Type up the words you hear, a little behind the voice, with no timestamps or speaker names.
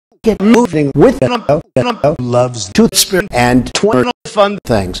get moving with loves to spin and 20 fun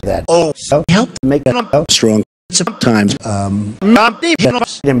things that help make strong. Sometimes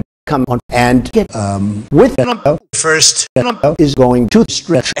come on and get with first is going to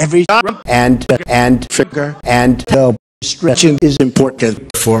stretch every arm and finger and toe. Stretching is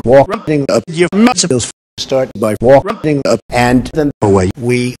important for walking up your muscles. Start by walking up and then away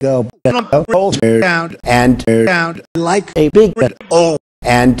we go. Roll down and down like a big red O.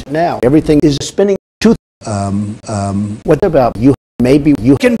 And now everything is spinning to what about you? Maybe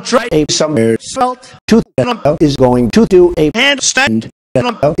you can try some air salt. Tooth is going to do a handstand.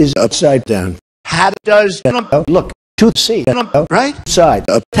 Is upside down. How does look to see right side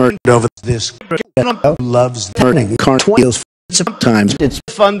up turned over this loves turning cartwheels. Sometimes it's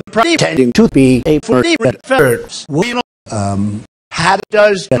fun pretending to be a first. How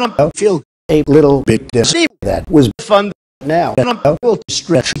does feel a little bit dizzy? That was fun. Now we'll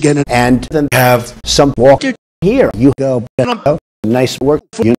stretch again and then have some walk. Here you go. Nice work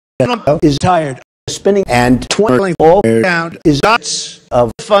for you. Is tired. Spinning and twirling all around is lots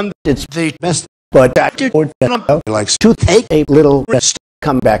of fun. It's the best. But Dr. likes to take a little rest,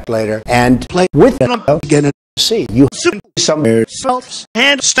 come back later and play with again and see you some air salts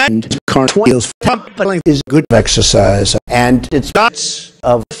and stand cartwheels. Pumping is good exercise and it's lots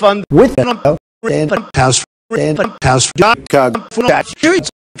of fun with house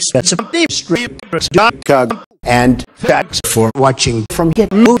and thanks for watching from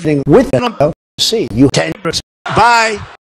Get Moving with see you. Bye.